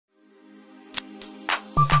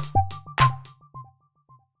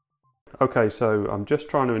Okay, so I'm just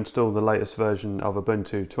trying to install the latest version of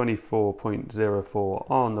Ubuntu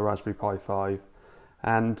 24.04 on the Raspberry Pi 5,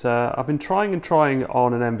 and I've been trying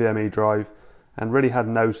on an NVMe drive and really had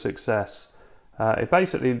no success. It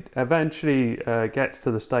basically eventually gets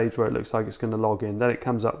to the stage where it looks like it's going to log in, then it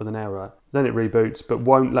comes up with an error, then it reboots but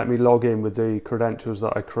won't let me log in with the credentials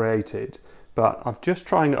that I created. But I'm just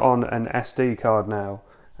trying it on an SD card now,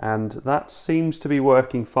 and that seems to be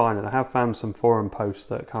working fine, and I have found some forum posts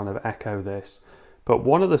that kind of echo this. But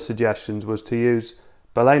one of the suggestions was to use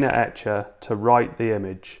Balena etcher to write the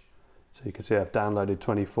image. So you can see I've downloaded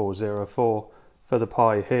 2404 for the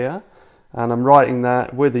Pi here, and I'm writing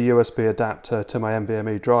that with a USB adapter to my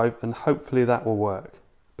NVMe drive, and hopefully that will work.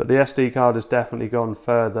 But the SD card has definitely gone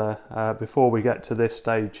further. Before we get to this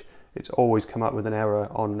stage, it's always come up with an error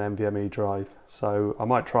on an NVMe drive, so I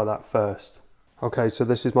might try that first. Okay, so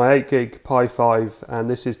this is my 8 gig Pi 5, and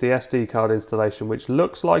this is the SD card installation, which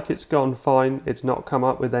looks like it's gone fine. It's not come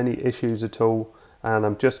up with any issues at all, and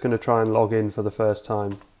I'm just going to try and log in for the first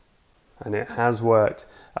time. And it has worked.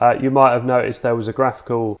 You might have noticed there was a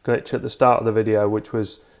graphical glitch at the start of the video, which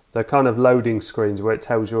was the kind of loading screens where it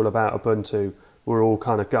tells you all about Ubuntu were all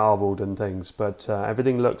kind of garbled and things, but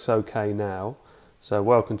everything looks okay now. So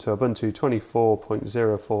welcome to Ubuntu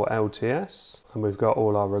 24.04 LTS, and we've got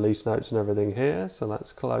all our release notes and everything here, so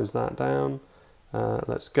let's close that down.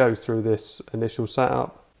 Let's go through this initial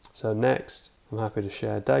setup. So next, I'm happy to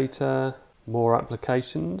share data, more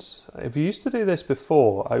applications. If you used to do this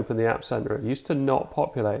before, open the App Center, it used to not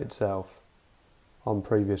populate itself on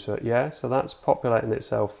previous, yeah, so that's populating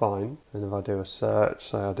itself fine. And if I do a search,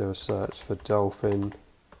 say I do a search for Dolphin,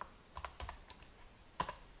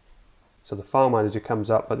 so the file manager comes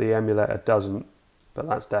up but the emulator doesn't, but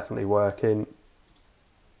that's definitely working.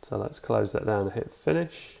 So let's close that down and hit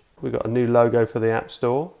finish. We've got a new logo for the App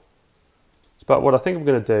Store. But what I think I'm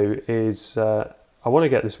going to do is, I want to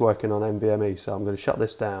get this working on NVMe, so I'm going to shut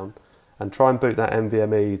this down and try and boot that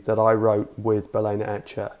NVMe that I wrote with Balena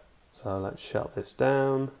etcher. So let's shut this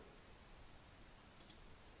down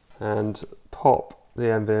and pop the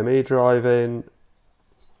NVMe drive in.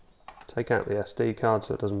 Take out the SD card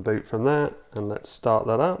so it doesn't boot from that, and let's start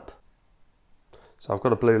that up. So I've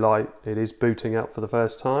got a blue light, it is booting up for the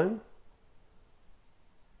first time.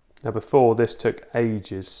 Now before, this took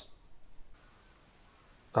ages.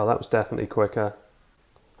 Oh, that was definitely quicker.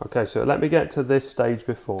 Okay, so let me get to this stage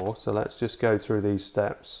before, so let's just go through these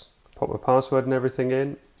steps. Pop my password and everything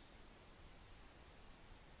in.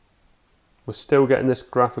 We're still getting this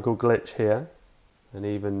graphical glitch here. And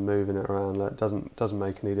even moving it around, it doesn't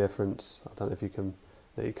make any difference. I don't know if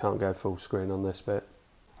you can't go full screen on this bit.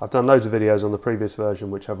 I've done loads of videos on the previous version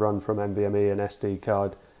which I've run from NVMe and SD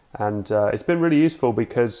card, and it's been really useful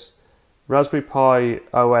because Raspberry Pi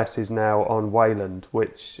OS is now on Wayland,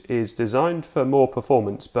 which is designed for more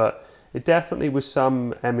performance, but it definitely, with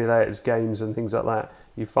some emulators, games and things like that,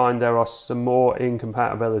 you find there are some more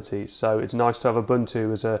incompatibilities, so it's nice to have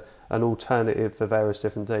Ubuntu as an alternative for various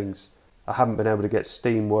different things. I haven't been able to get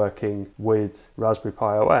Steam working with Raspberry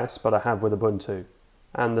Pi OS, but I have with Ubuntu.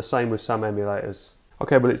 And the same with some emulators.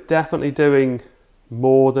 Okay, well, it's definitely doing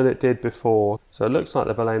more than it did before. So it looks like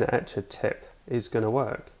the Balena etcher tip is going to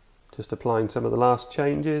work. Just applying some of the last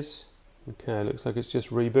changes. Okay, looks like it's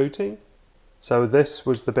just rebooting. So this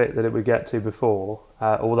was the bit that it would get to before,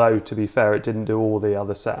 although to be fair, it didn't do all the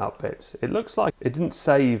other setup bits. It looks like it didn't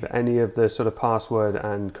save any of the sort of password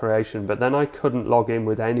and creation, but then I couldn't log in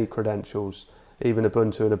with any credentials, even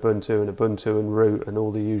Ubuntu and Ubuntu and Ubuntu and root and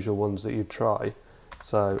all the usual ones that you'd try.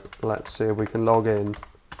 So let's see if we can log in.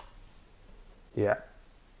 Yeah,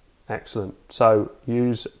 excellent. So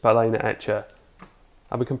use Balena etcher.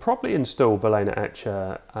 And we can probably install Balena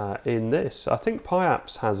etcher in this. I think Pi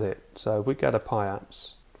Apps has it, so we get a Pi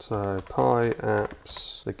Apps. So Pi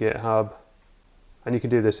Apps, the GitHub, and you can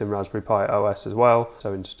do this in Raspberry Pi OS as well.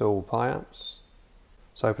 So install Pi Apps.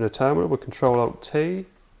 So open a terminal with Control-Alt-T,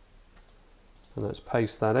 and let's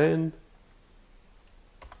paste that in.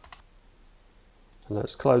 And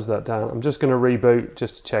let's close that down. I'm just going to reboot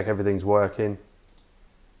just to check everything's working.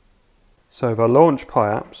 So if I launch Pi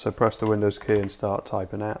Apps, so press the Windows key and start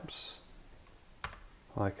typing apps,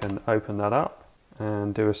 I can open that up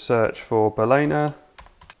and do a search for Balena.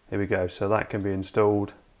 Here we go, so that can be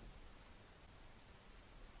installed.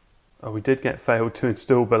 Oh, we did get failed to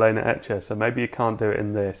install Balena etcher, so maybe you can't do it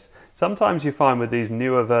in this. Sometimes you find with these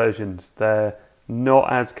newer versions, they're not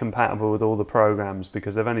as compatible with all the programs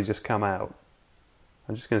because they've only just come out.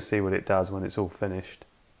 I'm just going to see what it does when it's all finished.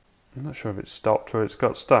 I'm not sure if it's stopped or it's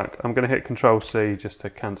got stuck. I'm going to hit Control-C just to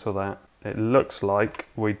cancel that. It looks like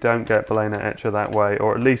we don't get Balena etcher that way,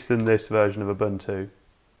 or at least in this version of Ubuntu.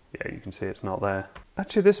 Yeah, you can see it's not there.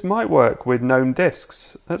 Actually, this might work with known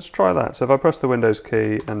disks. Let's try that. So if I press the Windows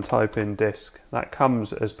key and type in disk, that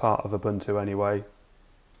comes as part of Ubuntu anyway.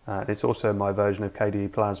 It's also my version of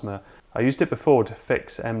KDE Plasma. I used it before to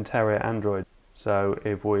fix mTerra Android. So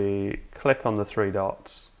if we click on the three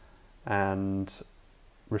dots and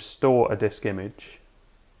restore a disk image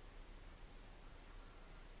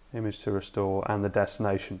to restore, and the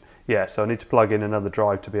destination. Yeah, so I need to plug in another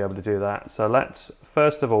drive to be able to do that. So let's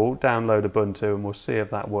first of all download Ubuntu and we'll see if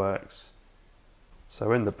that works.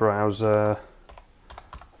 So in the browser,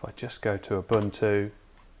 if I just go to Ubuntu,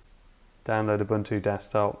 download Ubuntu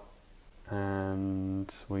desktop,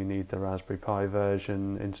 and we need the Raspberry Pi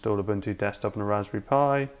version, install Ubuntu desktop on a Raspberry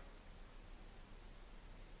Pi.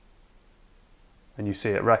 And you see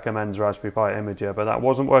it recommends Raspberry Pi Imager, but that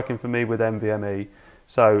wasn't working for me with NVMe.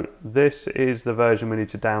 So this is the version we need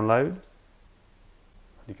to download.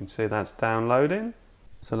 You can see that's downloading.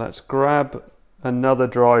 So let's grab another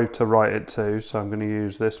drive to write it to. So I'm going to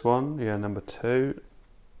use this one, yeah, number 2.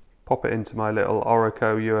 Pop it into my little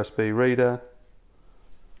Oracle USB reader.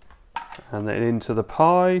 And then into the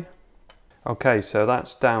Pi. Okay, so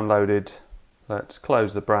that's downloaded. Let's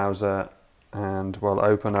close the browser and we'll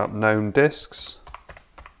open up known disks.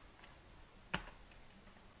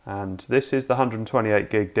 And this is the 128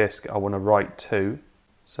 gig disk I want to write to.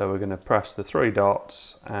 So we're going to press the three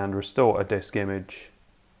dots and restore a disk image.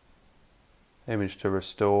 Image to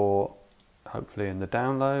restore, hopefully in the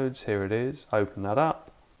downloads. Here it is. Open that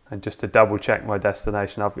up. And just to double check my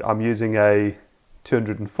destination, I'm using a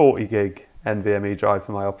 240 gig NVMe drive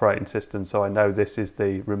for my operating system, so I know this is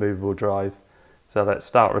the removable drive. So let's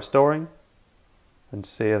start restoring and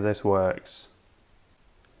see if this works.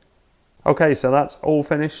 Okay, so that's all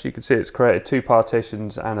finished. You can see it's created 2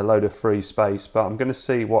 partitions and a load of free space, but I'm going to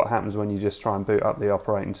see what happens when you just try and boot up the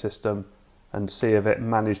operating system and see if it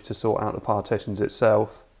managed to sort out the partitions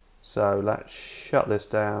itself. So let's shut this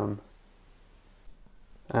down.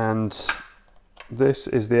 And this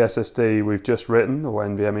is the SSD we've just written, or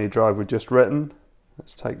NVMe drive we've just written.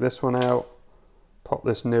 Let's take this one out, pop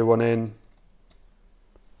this new one in,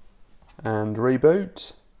 and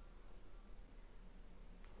reboot.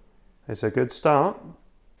 It's a good start.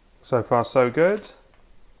 So far so good.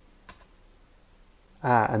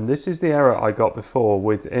 And this is the error I got before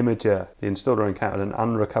with Imager. The installer encountered an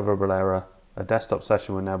unrecoverable error. A desktop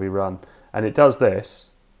session will now be run. And it does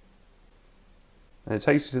this. And it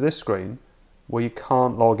takes you to this screen where you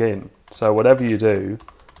can't log in. So whatever you do,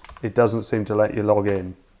 it doesn't seem to let you log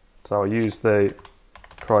in. So I use the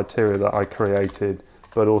criteria that I created,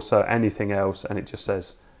 but also anything else, and it just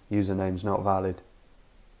says username's not valid.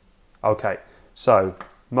 Okay, so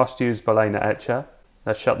must use Balena etcher.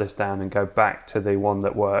 Let's shut this down and go back to the one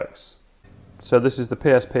that works. So this is the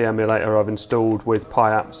PSP emulator I've installed with Pi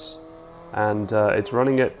apps, and it's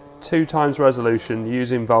running at 2 times resolution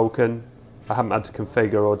using Vulkan. I haven't had to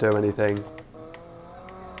configure or do anything.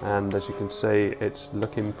 And as you can see, it's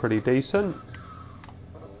looking pretty decent.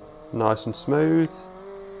 Nice and smooth.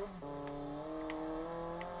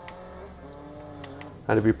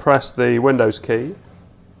 And if you press the Windows key,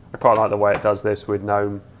 I quite like the way it does this with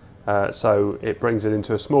GNOME. So it brings it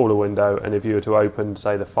into a smaller window, and if you were to open,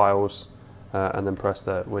 say, the files and then press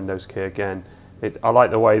the Windows key again, I like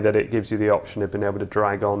the way that it gives you the option of being able to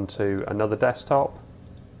drag on to another desktop.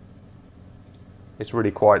 It's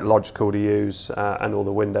really quite logical to use, and all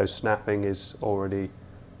the Windows snapping is already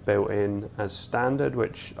built in as standard,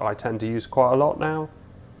 which I tend to use quite a lot now.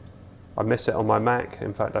 I miss it on my Mac.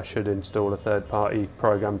 In fact, I should install a third-party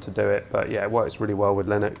program to do it, but yeah, it works really well with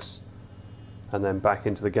Linux. And then back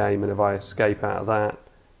into the game, and if I escape out of that,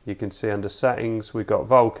 you can see under settings we've got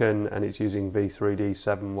Vulkan, and it's using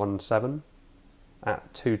V3D717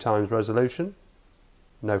 at 2 times resolution.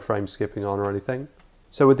 No frame skipping on or anything.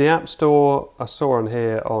 So with the App Store, I saw on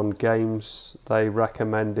here on games they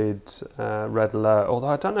recommended Red Alert, although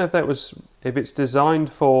I don't know if it's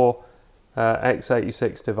designed for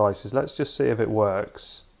x86 devices. Let's just see if it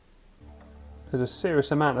works. There's a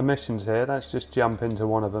serious amount of missions here. Let's just jump into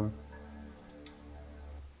one of them.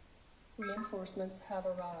 Reinforcements have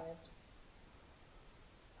arrived.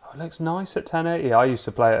 Oh, it looks nice at 1080. I used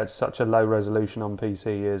to play it at such a low resolution on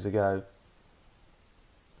PC years ago.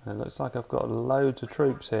 It looks like I've got loads of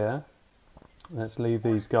troops here. Let's leave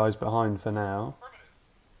these guys behind for now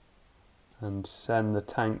and send the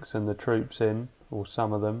tanks and the troops in, or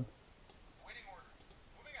some of them.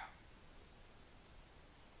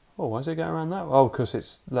 Oh, why is it going around that? Oh, because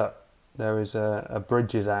it's, look, there is a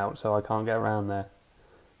bridge is out, so I can't get around there.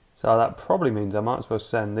 So that probably means I might as well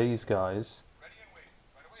send these guys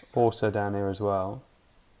also down here as well.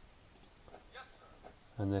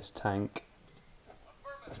 And this tank,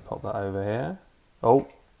 let's pop that over here. Oh,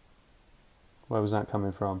 where was that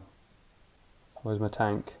coming from? Where's my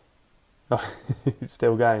tank? Oh, it's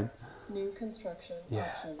still going. New construction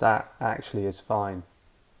Yeah, options. that actually is fine.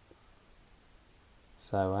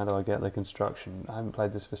 So how do I get the construction? I haven't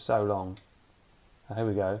played this for so long. Oh, here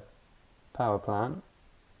we go. Power plant.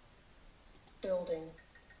 Building.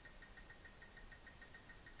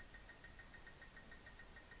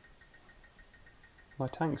 My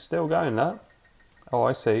tank's still going, look. Oh,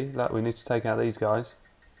 I see. Look, we need to take out these guys.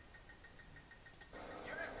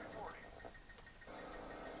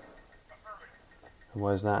 And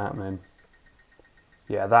where's that happening?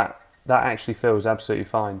 Yeah, that actually feels absolutely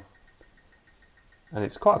fine. And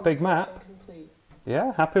it's quite a big map. Complete.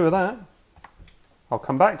 Yeah, happy with that. I'll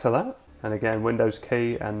come back to that. And again, Windows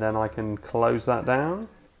key, and then I can close that down.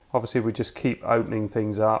 Obviously, we just keep opening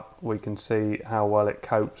things up. We can see how well it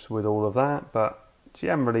copes with all of that. But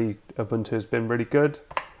generally, Ubuntu has been really good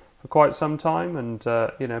for quite some time, and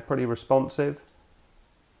you know, pretty responsive.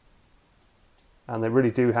 And they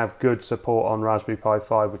really do have good support on Raspberry Pi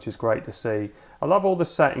 5, which is great to see. I love all the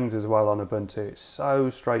settings as well on Ubuntu. It's so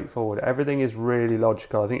straightforward. Everything is really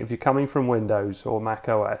logical. I think if you're coming from Windows or Mac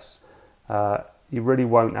OS, you really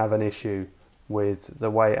won't have an issue with the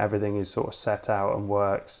way everything is sort of set out and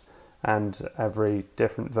works. And every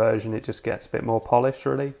different version, it just gets a bit more polished,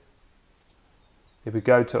 really. If we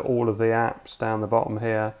go to all of the apps down the bottom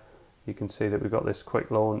here, you can see that we've got this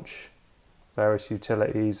quick launch. Various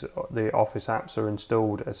utilities, the Office apps are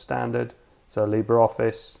installed as standard. So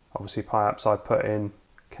LibreOffice, obviously Pi apps I put in,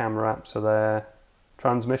 camera apps are there.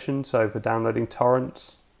 Transmission, so for downloading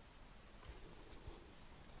torrents.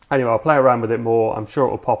 Anyway, I'll play around with it more. I'm sure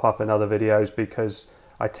it will pop up in other videos because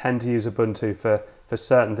I tend to use Ubuntu for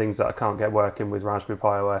certain things that I can't get working with Raspberry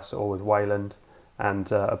Pi OS or with Wayland. And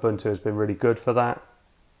Ubuntu has been really good for that.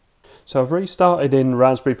 So I've restarted in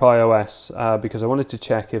Raspberry Pi OS because I wanted to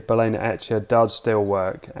check if Balena Etcher does still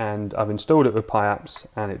work, and I've installed it with Pi apps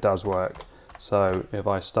and it does work. So if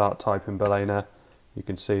I start typing Balena, you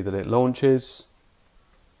can see that it launches,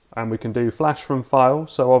 and we can do flash from file.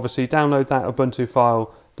 So obviously download that Ubuntu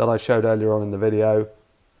file that I showed earlier on in the video,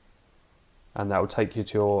 and that will take you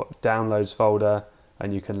to your downloads folder,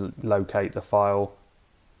 and you can locate the file.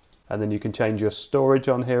 And then you can change your storage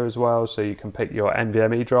on here as well, so you can pick your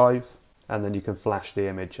NVMe drive, and then you can flash the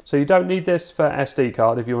image. So you don't need this for SD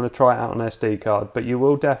card if you want to try it out on SD card, but you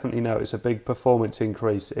will definitely notice a big performance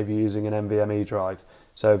increase if you're using an NVMe drive.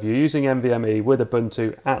 So if you're using NVMe with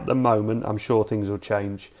Ubuntu at the moment, I'm sure things will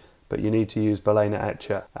change, but you need to use Balena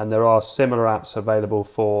Etcher. And there are similar apps available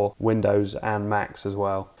for Windows and Macs as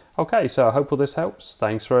well. Okay, so I hope all this helps.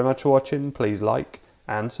 Thanks very much for watching. Please like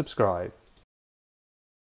and subscribe.